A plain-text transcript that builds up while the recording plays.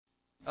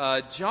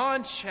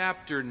John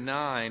chapter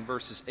 9,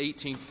 verses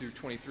 18 through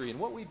 23. And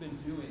what we've been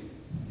doing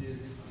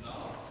is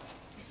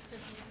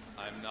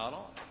I'm not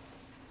on.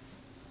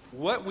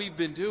 What we've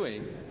been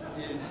doing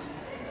is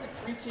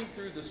preaching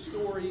through the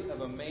story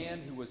of a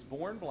man who was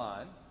born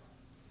blind,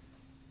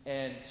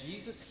 and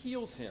Jesus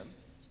heals him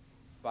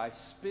by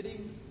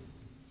spitting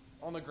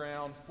on the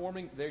ground,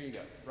 there you go,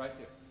 right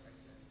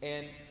there.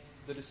 And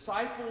the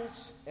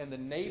disciples and the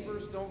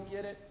neighbors don't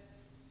get it,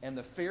 and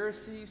the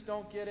Pharisees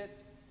don't get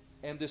it,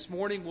 and this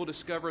morning we'll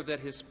discover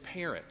that his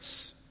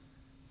parents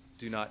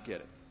do not get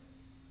it.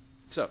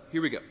 So,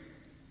 here we go.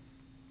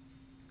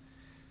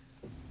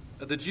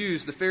 The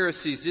Jews, the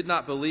Pharisees, did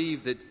not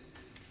believe that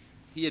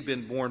he had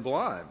been born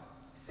blind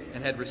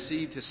and had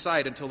received his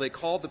sight until they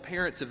called the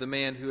parents of the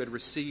man who had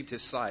received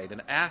his sight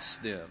and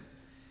asked them,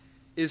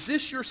 "Is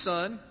this your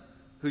son,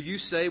 who you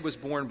say was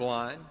born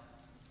blind?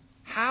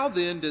 How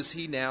then does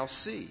he now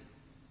see?"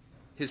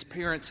 His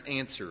parents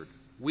answered,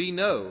 "We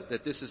know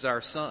that this is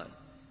our son,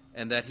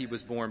 and that he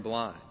was born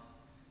blind.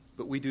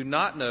 But we do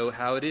not know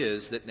how it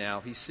is that now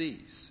he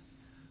sees,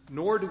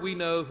 nor do we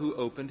know who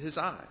opened his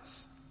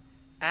eyes.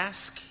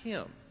 Ask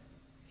him.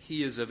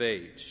 He is of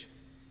age.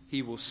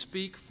 He will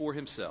speak for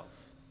himself."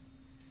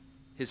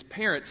 His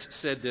parents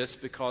said this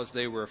because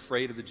they were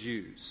afraid of the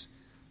Jews.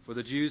 For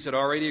the Jews had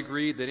already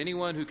agreed that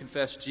anyone who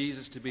confessed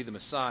Jesus to be the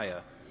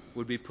Messiah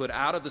would be put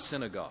out of the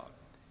synagogue.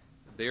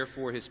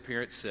 Therefore his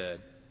parents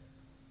said,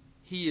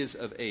 "He is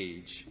of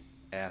age.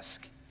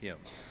 Ask him."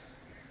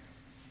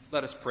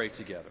 Let us pray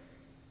together.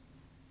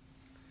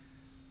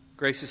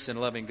 Gracious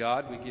and loving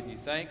God, we give you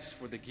thanks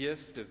for the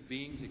gift of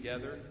being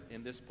together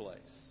in this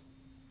place.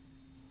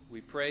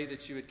 We pray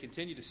that you would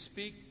continue to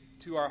speak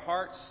to our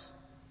hearts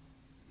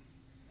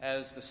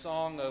as the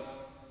song of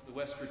the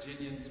West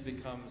Virginians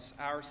becomes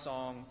our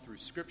song through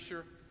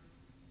Scripture.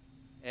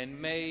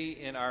 And may,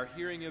 in our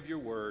hearing of your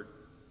word,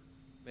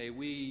 may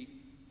we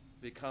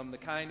become the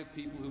kind of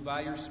people who,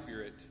 by your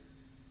Spirit,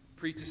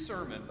 preach a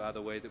sermon by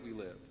the way that we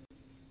live.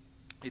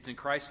 It's in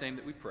Christ's name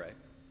that we pray.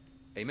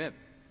 Amen.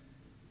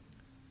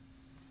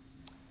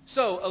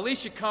 So,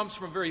 Alicia comes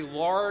from a very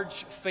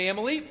large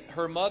family.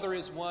 Her mother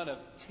is one of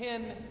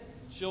 10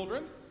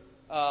 children,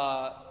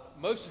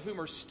 most of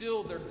whom are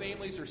still, their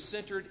families are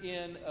centered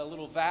in a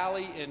little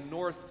valley in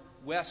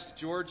northwest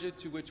Georgia,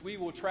 to which we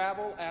will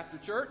travel after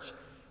church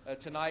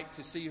tonight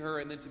to see her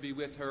and then to be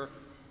with her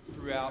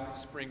throughout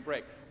spring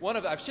break.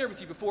 I've shared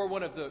with you before,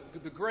 one of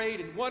the great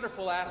and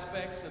wonderful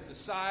aspects of the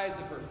size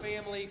of her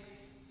family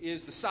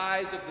is the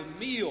size of the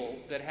meal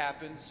that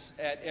happens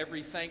at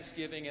every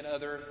Thanksgiving and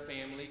other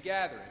family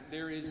gathering.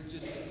 There is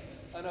just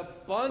an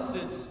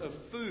abundance of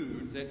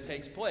food that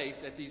takes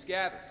place at these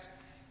gatherings.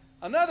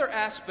 Another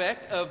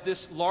aspect of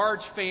this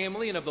large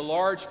family and of the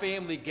large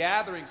family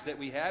gatherings that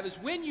we have is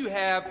when you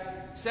have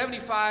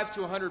 75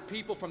 to 100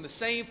 people from the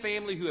same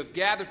family who have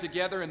gathered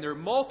together and there are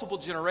multiple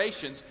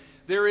generations,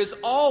 there is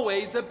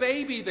always a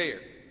baby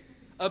there.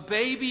 A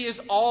baby is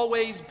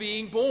always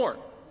being born.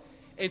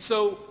 And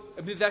so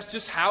that's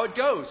just how it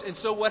goes. And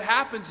so what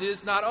happens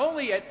is, not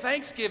only at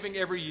Thanksgiving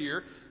every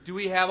year do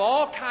we have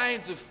all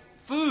kinds of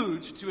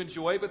foods to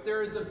enjoy, but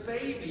there is a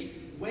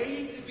baby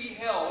waiting to be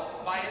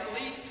held by at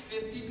least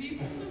 50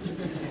 people.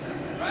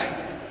 Right?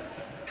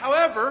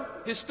 However,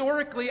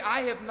 historically,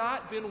 I have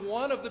not been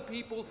one of the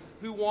people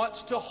who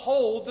wants to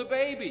hold the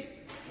baby.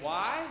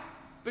 Why?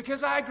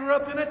 Because I grew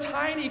up in a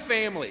tiny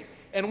family.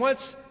 And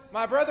once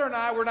my brother and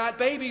I were not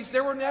babies,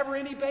 there were never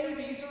any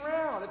babies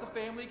around at the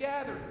family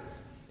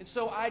gatherings. And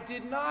so I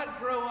did not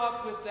grow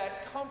up with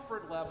that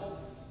comfort level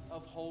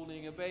of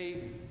holding a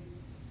baby.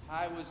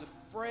 I was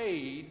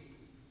afraid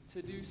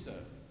to do so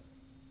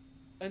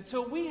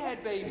until we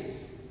had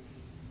babies.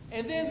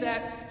 And then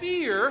that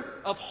fear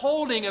of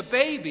holding a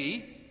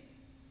baby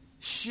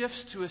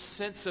shifts to a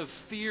sense of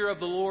fear of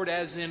the Lord,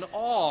 as in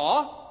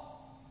awe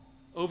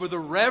over the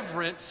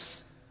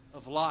reverence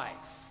of life.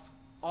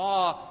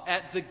 Awe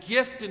at the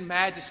gift and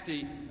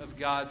majesty of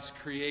God's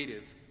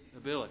creative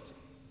ability.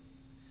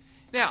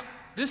 Now,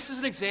 this is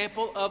an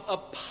example of a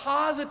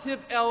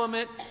positive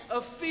element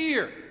of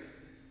fear.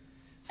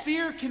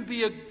 Fear can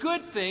be a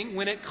good thing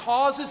when it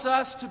causes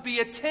us to be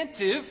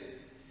attentive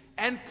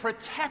and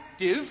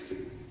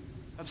protective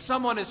of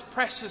someone as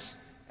precious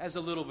as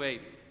a little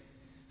baby.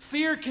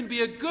 Fear can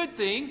be a good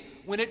thing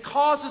when it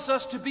causes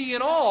us to be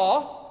in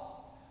awe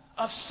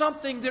of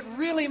something that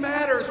really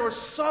matters or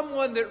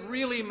someone that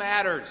really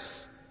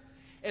matters.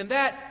 And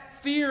that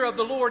fear of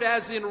the Lord,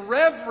 as in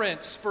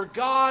reverence for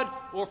God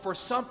or for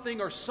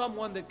something or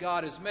someone that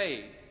God has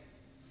made,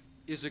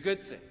 is a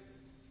good thing.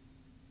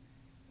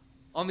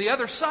 On the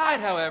other side,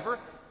 however,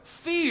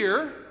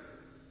 fear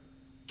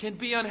can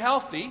be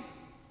unhealthy,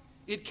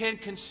 it can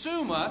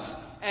consume us,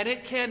 and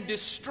it can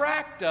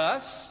distract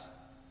us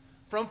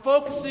from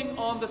focusing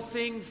on the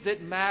things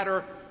that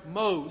matter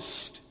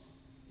most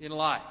in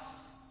life.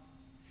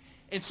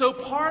 And so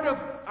part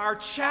of our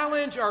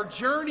challenge, our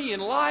journey in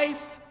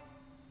life,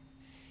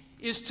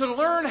 is to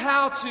learn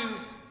how to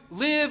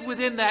live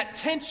within that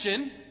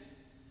tension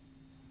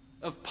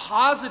of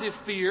positive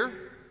fear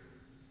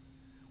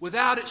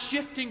without it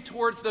shifting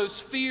towards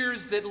those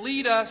fears that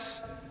lead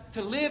us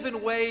to live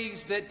in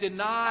ways that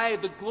deny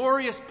the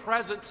glorious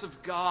presence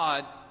of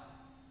God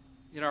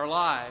in our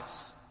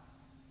lives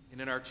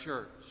and in our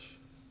church.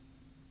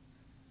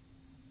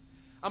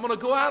 I'm going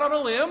to go out on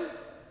a limb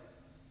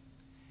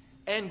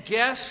and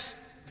guess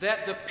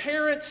that the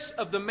parents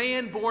of the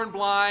man born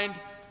blind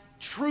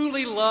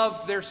truly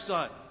loved their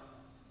son.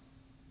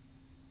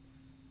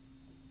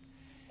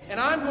 And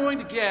I'm going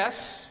to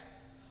guess,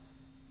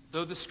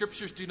 though the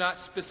Scriptures do not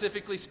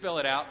specifically spell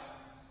it out,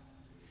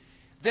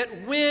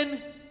 that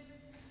when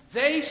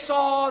they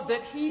saw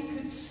that he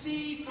could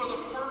see for the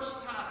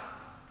first time,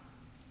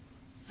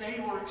 they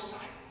were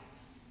excited.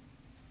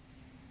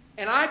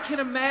 And I can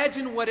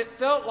imagine what it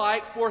felt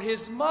like for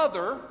his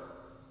mother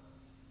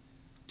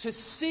to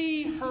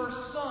see her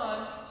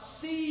son,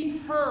 see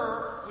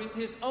her with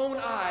his own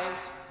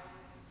eyes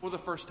for the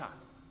first time.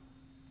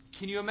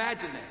 Can you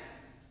imagine that?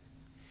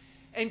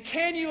 And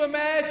can you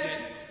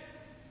imagine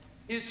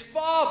his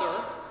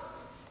father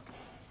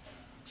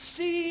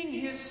seeing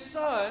his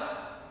son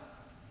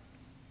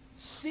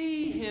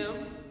see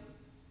him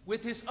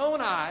with his own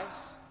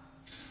eyes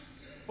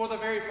for the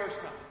very first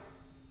time?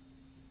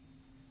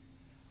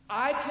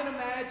 I can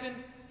imagine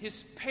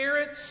his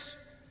parents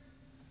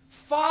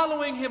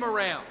following him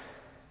around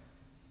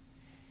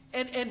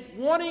and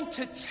wanting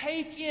to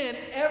take in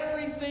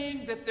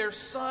everything that their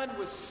son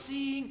was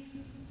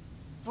seeing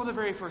for the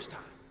very first time.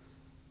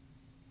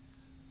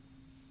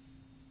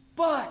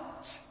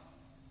 But,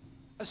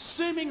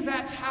 assuming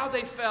that's how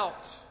they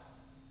felt,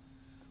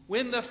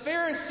 when the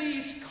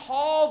Pharisees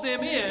called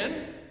them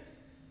in,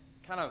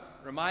 kind of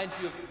reminds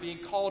you of being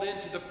called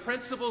into the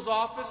principal's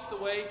office, the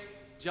way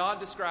John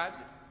describes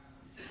it.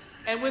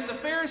 And when the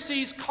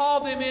Pharisees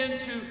called them in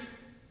to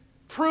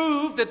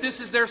prove that this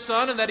is their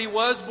son and that he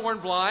was born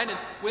blind, and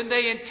when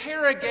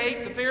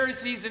the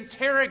Pharisees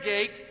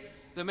interrogate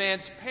the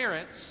man's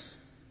parents,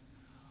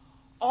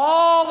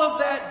 all of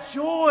that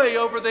joy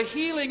over the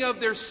healing of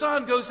their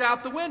son goes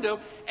out the window,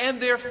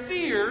 and their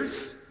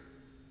fears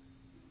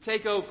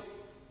take over.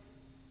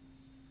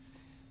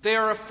 They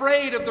are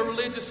afraid of the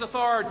religious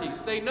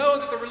authorities. They know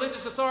that the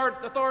religious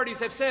authorities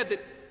have said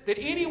that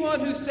anyone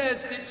who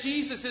says that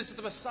Jesus is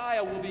the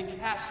Messiah will be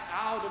cast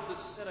out of the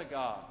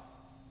synagogue.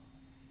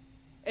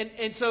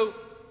 And so,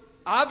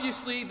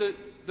 obviously,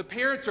 the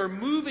parents are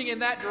moving in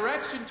that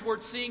direction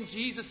towards seeing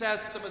Jesus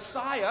as the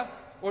Messiah,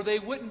 or they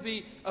wouldn't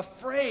be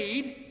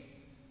afraid.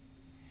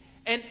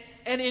 And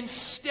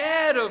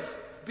instead of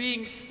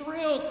being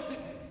thrilled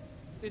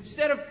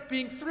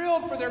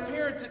for their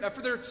parents,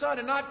 for their son,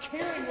 and not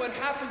caring what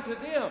happened to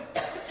them,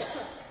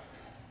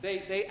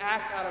 they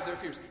act out of their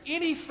fears.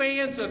 Any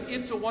fans of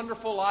It's a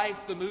Wonderful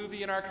Life, the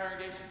movie in our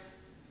congregation?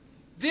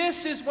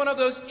 This is one of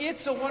those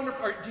It's a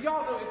Wonderful... Or, do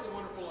y'all know It's a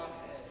Wonderful Life?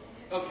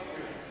 Okay.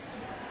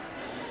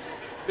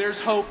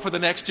 There's hope for the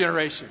next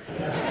generation.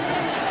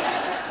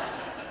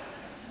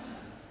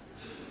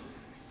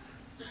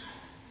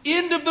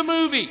 End of the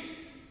movie.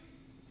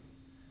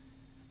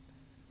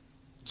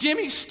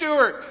 Jimmy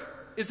Stewart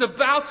is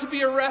about to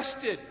be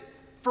arrested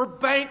for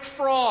bank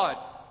fraud.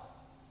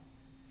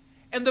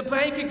 And the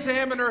bank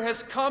examiner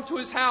has come to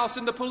his house,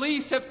 and the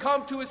police have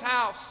come to his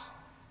house.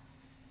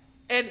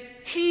 And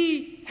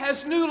he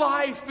has new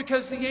life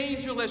because the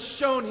angel has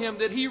shown him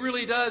that he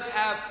really does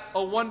have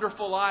a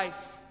wonderful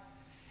life.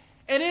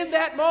 And in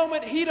that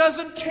moment, he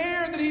doesn't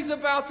care that he's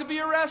about to be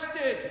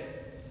arrested.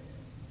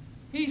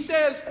 He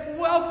says,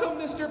 "Welcome,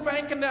 Mr.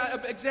 Bank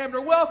Examiner.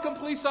 Welcome,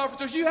 police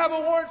officers. You have a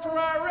warrant for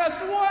my arrest.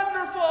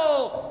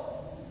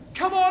 Wonderful.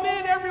 Come on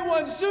in,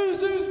 everyone.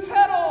 Zuzu's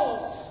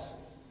pedals."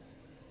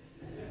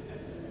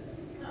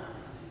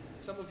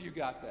 Some of you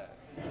got that.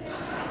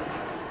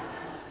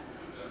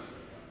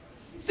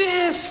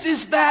 This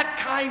is that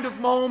kind of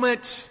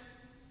moment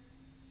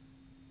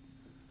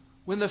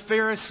when the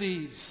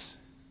Pharisees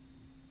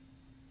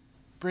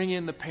bring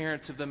in the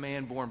parents of the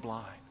man born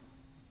blind.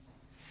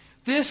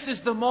 This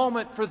is the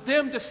moment for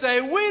them to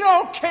say, "We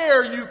don't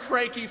care, you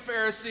cranky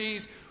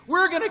Pharisees.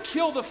 We're going to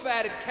kill the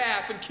fatted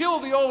calf and kill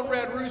the old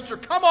red rooster.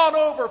 Come on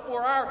over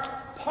for our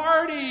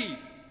party.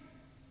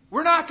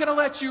 We're not going to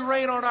let you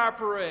rain on our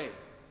parade."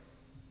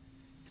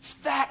 It's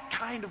that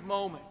kind of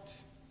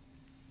moment.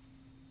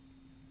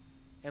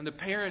 And the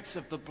parents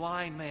of the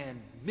blind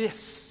man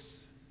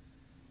miss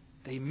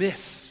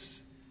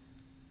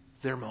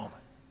their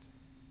moment.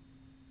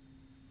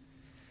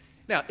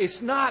 Now,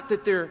 it's not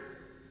that they're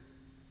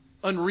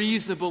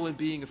unreasonable in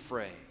being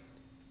afraid.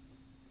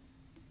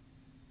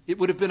 It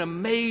would have been a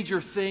major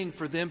thing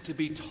for them to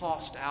be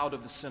tossed out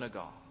of the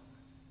synagogue.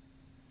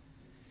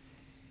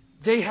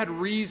 They had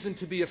reason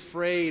to be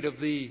afraid of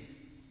the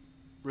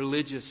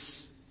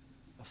religious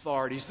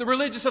authorities. The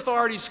religious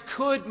authorities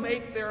could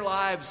make their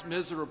lives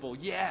miserable.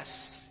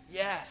 Yes.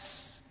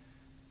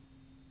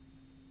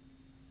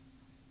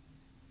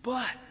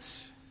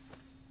 But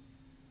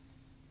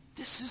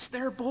this is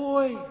their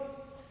boy.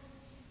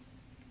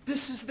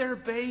 This is their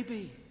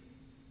baby.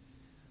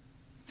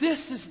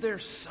 This is their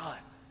son.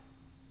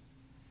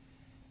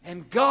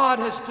 And God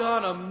has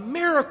done a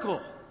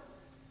miracle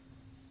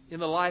in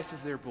the life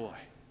of their boy.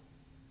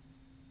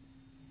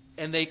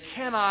 And they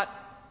cannot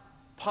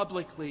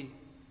publicly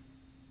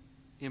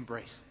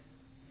embrace it.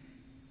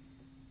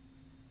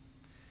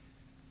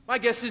 My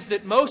guess is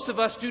that most of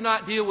us do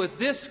not deal with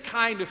this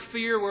kind of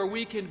fear where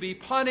we can be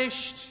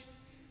punished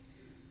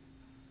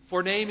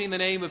for naming the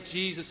name of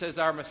Jesus as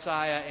our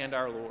Messiah and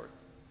our Lord.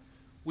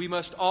 We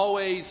must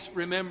always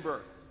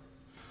remember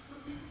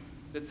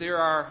that there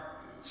are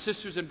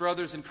sisters and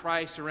brothers in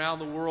Christ around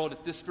the world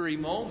at this very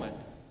moment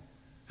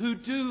who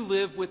do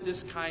live with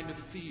this kind of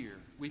fear.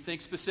 We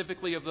think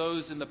specifically of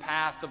those in the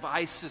path of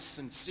ISIS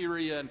and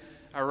Syria and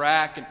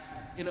Iraq and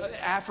in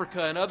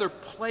Africa and other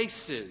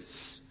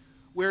places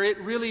where it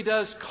really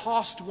does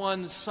cost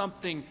one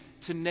something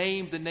to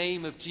name the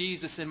name of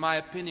Jesus. In my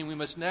opinion, we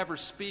must never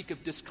speak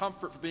of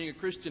discomfort for being a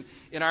Christian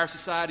in our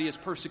society as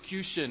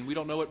persecution. We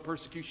don't know what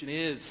persecution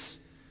is.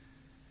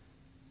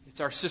 It's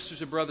our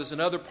sisters and brothers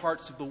in other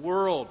parts of the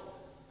world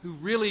who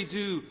really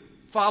do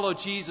follow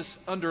Jesus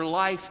under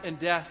life and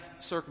death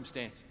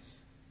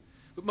circumstances.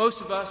 But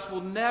most of us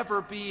will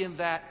never be in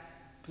that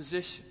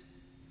position.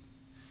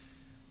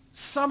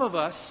 Some of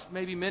us,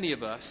 maybe many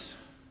of us,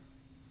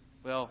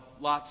 well,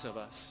 lots of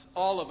us,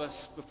 all of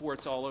us before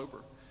it's all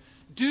over,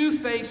 do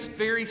face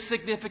very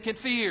significant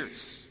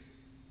fears.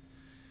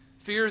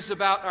 Fears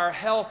about our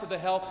health or the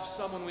health of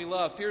someone we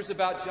love. Fears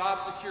about job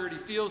security.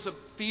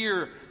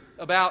 Fear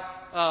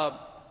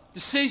about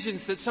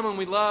decisions that someone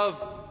we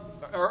love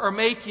are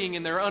making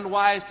and their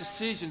unwise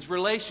decisions.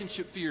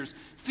 Relationship fears.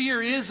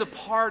 Fear is a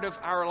part of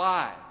our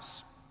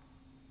lives.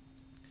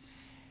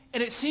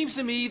 And it seems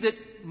to me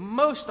that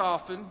most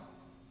often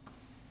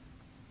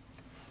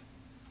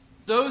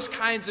those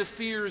kinds of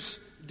fears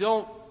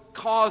don't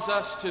cause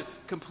us to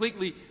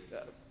completely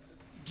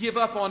give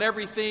up on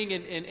everything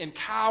and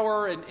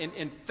cower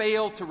and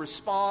fail to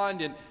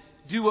respond and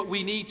do what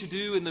we need to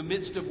do in the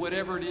midst of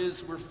whatever it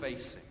is we're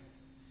facing.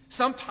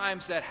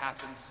 Sometimes that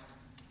happens,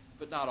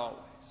 but not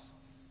always.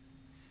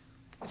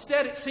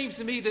 Instead, it seems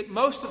to me that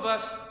most of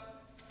us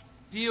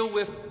deal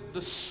with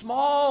the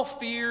small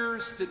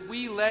fears that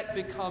we let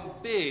become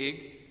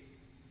big,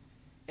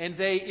 and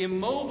they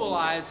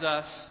immobilize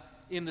us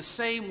in the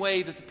same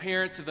way that the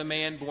parents of the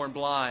man born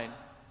blind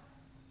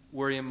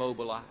were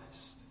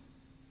immobilized.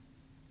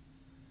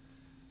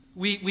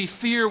 We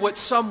fear what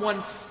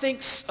someone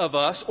thinks of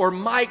us or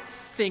might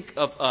think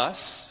of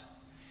us,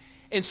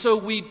 and so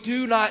we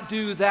do not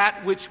do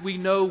that which we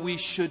know we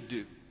should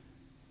do.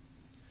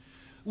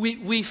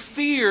 We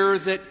fear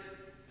that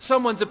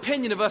someone's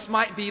opinion of us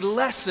might be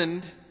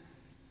lessened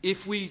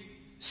if we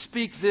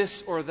speak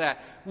this or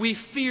that. We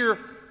fear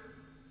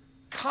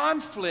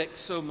conflict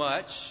so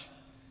much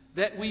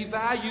that we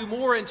value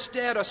more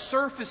instead a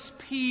surface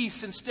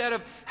peace instead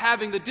of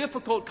having the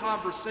difficult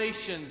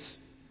conversations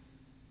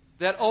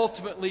that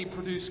ultimately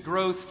produce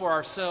growth for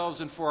ourselves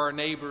and for our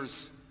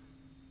neighbors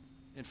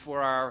and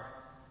for our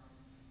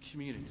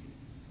community.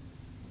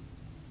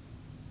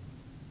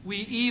 We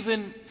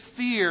even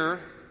fear,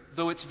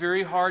 though it's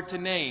very hard to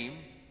name,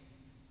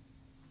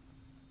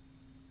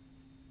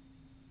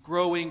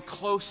 growing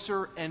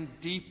closer and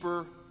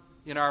deeper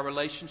in our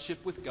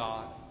relationship with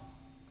God.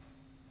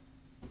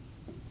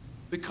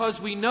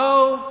 Because we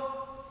know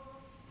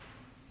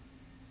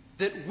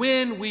that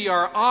when we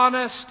are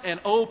honest and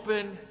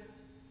open,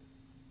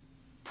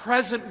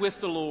 present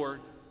with the Lord,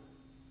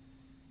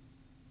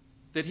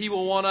 that He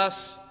will want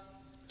us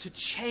to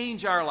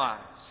change our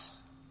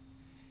lives.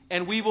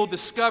 And we will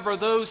discover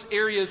those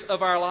areas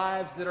of our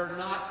lives that are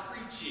not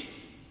preaching.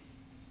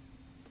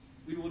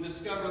 We will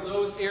discover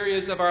those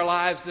areas of our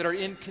lives that are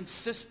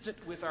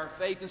inconsistent with our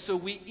faith. And so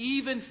we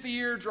even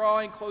fear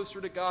drawing closer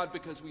to God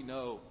because we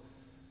know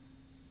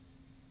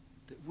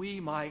that we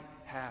might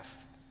have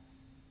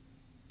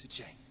to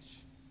change.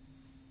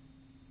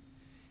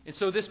 And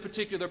so this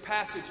particular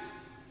passage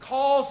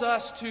calls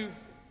us to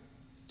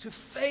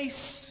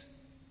face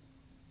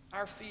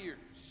our fears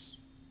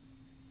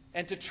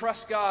and to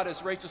trust God,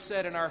 as Rachel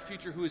said, in our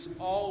future, who is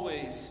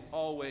always,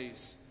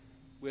 always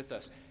with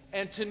us.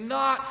 And to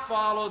not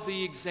follow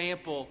the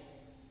example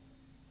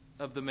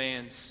of the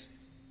man's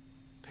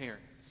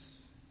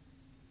parents.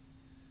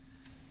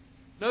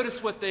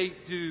 Notice what they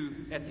do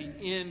at the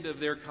end of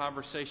their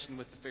conversation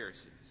with the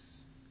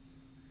Pharisees.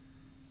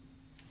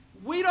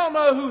 We don't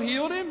know who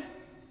healed him.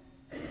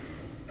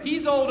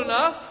 He's old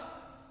enough.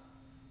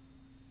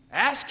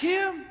 Ask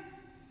him.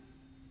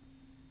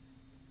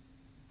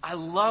 I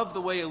love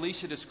the way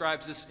Alicia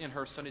describes this in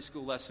her Sunday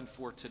school lesson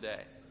for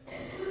today.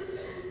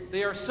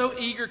 They are so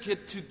eager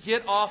to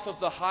get off of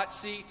the hot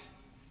seat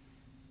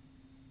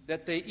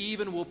that they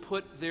even will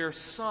put their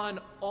son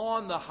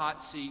on the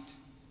hot seat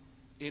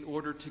in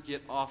order to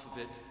get off of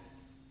it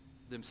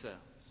themselves.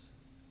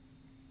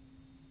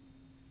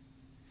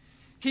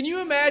 Can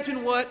you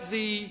imagine what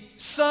the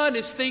son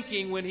is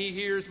thinking when he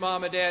hears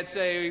mom and dad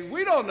say,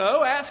 "We don't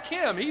know, ask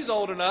him, he's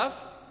old enough"?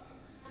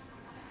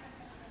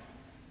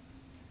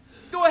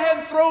 Go ahead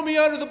and throw me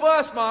under the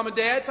bus, mom and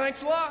dad,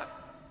 thanks a lot.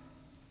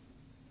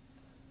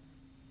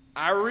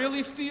 I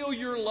really feel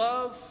your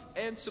love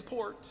and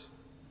support.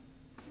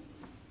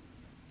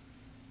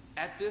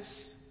 at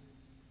this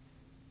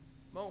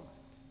moment.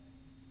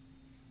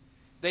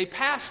 They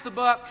pass the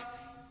buck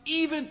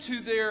even to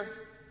their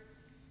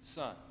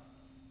son.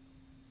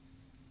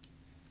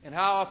 And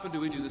how often do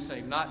we do the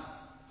same? Not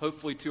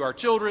hopefully to our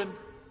children,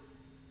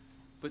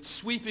 but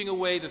sweeping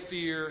away the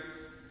fear,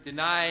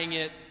 denying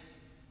it,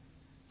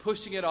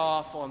 pushing it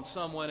off on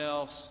someone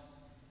else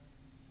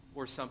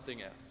or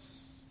something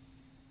else.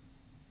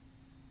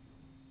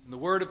 And the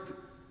word of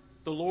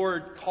the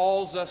Lord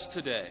calls us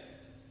today,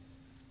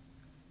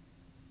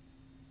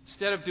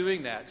 instead of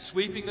doing that,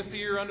 sweeping the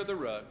fear under the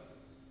rug,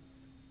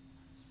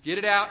 get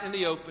it out in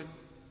the open,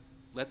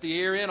 let the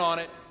air in on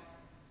it,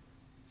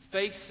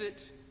 face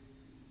it,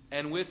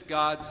 and with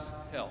God's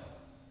help,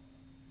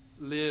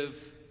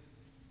 live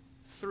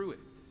through it.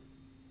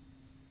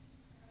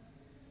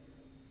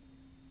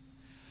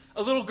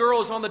 A little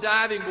girl is on the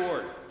diving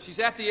board. She's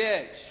at the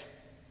edge.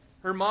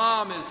 Her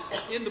mom is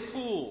in the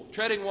pool,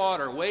 treading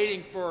water,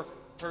 waiting for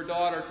her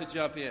daughter to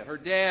jump in. Her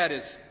dad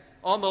is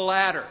on the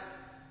ladder,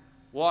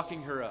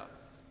 walking her up.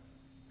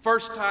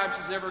 First time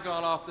she's ever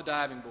gone off the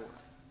diving board.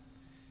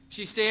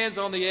 She stands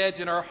on the edge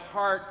and her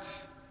heart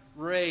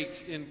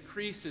rate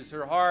increases.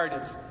 Her heart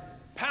is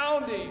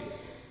pounding.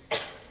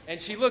 And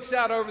she looks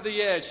out over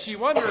the edge. She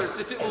wonders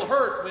if it will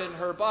hurt when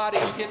her body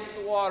hits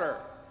the water.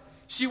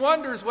 She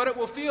wonders what it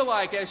will feel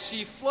like as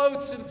she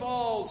floats and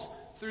falls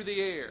through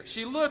the air.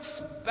 She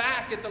looks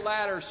back at the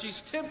ladder.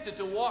 She's tempted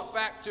to walk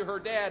back to her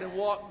dad and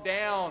walk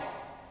down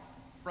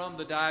from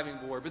the diving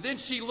board. But then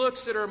she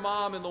looks at her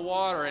mom in the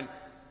water, and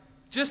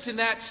just in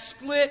that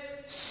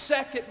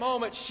split-second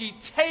moment, she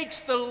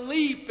takes the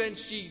leap and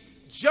she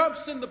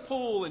jumps in the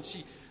pool and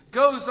she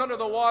goes under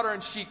the water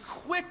and she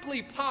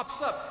quickly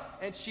pops up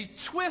and she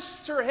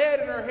twists her head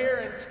and her hair,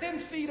 and 10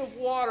 feet of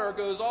water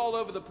goes all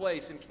over the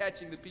place and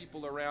catching the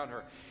people around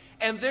her.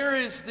 And there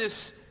is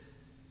this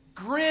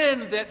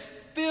grin that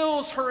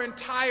fills her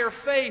entire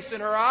face,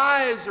 and her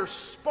eyes are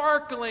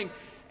sparkling,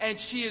 and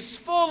she is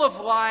full of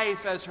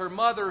life as her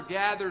mother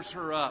gathers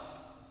her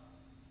up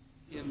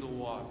in the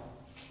water.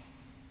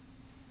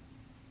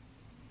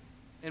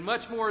 And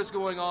much more is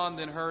going on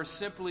than her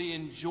simply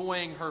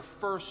enjoying her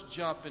first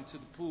jump into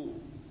the pool.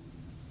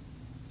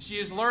 She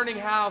is learning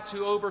how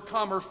to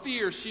overcome her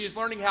fears. She is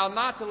learning how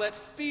not to let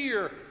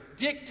fear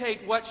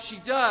dictate what she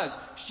does.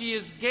 She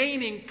is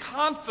gaining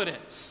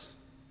confidence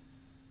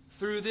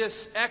through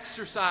this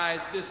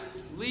exercise, this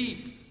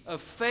leap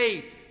of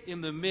faith in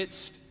the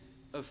midst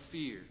of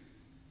fear.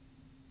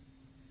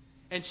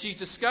 And she's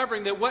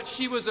discovering that what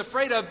she was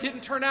afraid of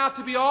didn't turn out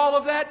to be all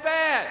of that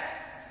bad.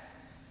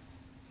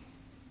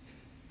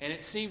 And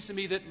it seems to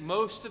me that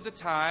most of the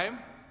time,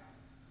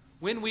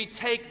 when we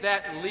take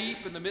that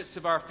leap in the midst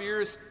of our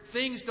fears,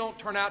 things don't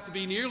turn out to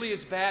be nearly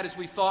as bad as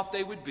we thought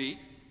they would be.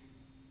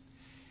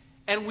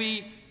 And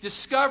we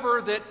discover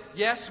that,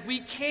 yes, we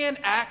can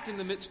act in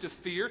the midst of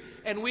fear,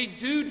 and we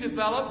do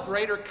develop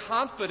greater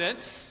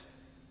confidence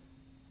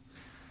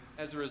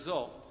as a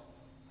result.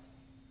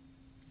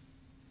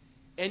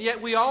 And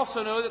yet we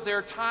also know that there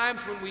are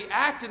times when we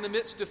act in the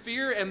midst of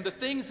fear, and the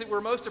things that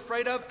we're most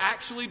afraid of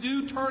actually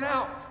do turn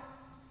out.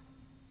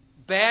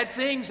 Bad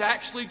things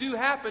actually do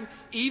happen,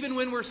 even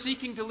when we're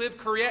seeking to live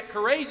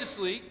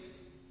courageously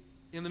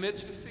in the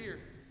midst of fear.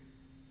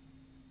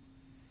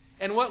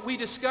 And what we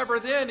discover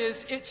then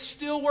is it's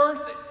still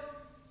worth it.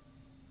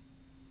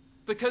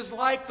 Because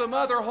like the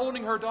mother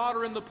holding her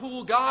daughter in the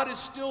pool, God is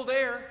still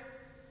there.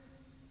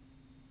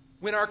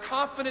 When our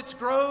confidence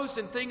grows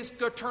and things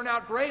turn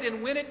out great,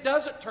 and when it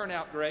doesn't turn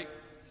out great,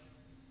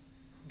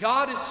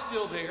 God is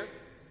still there,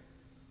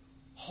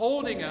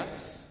 holding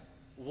us,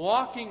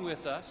 walking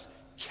with us,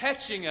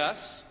 catching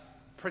us,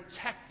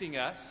 protecting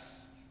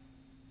us,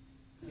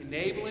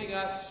 enabling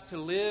us to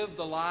live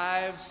the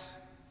lives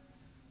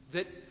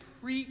that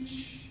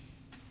preach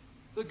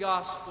the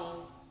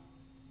gospel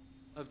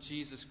of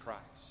Jesus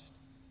Christ.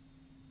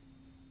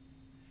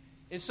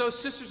 And so,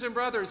 sisters and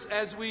brothers,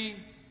 as we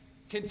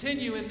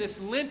continue in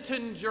this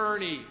Lenten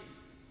journey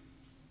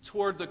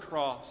toward the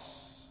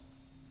cross,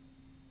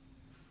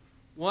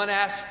 one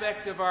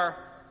aspect of our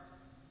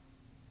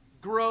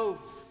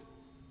growth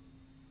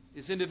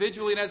is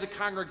individually and as a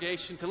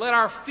congregation to let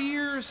our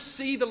fears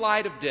see the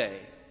light of day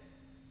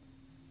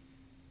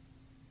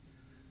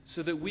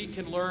so that we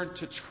can learn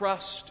to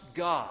trust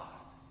God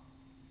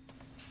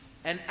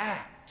and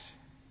act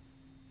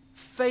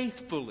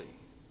faithfully,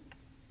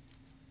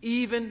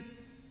 even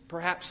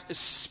perhaps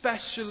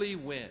especially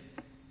when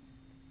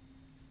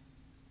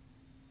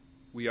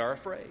we are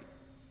afraid.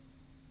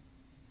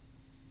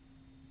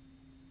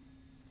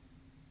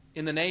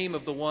 In the name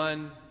of the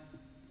one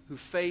who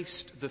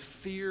faced the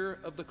fear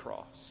of the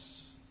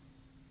cross,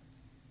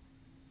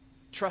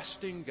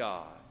 trusting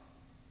God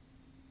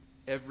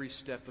every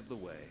step of the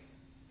way,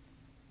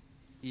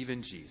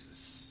 even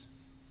Jesus.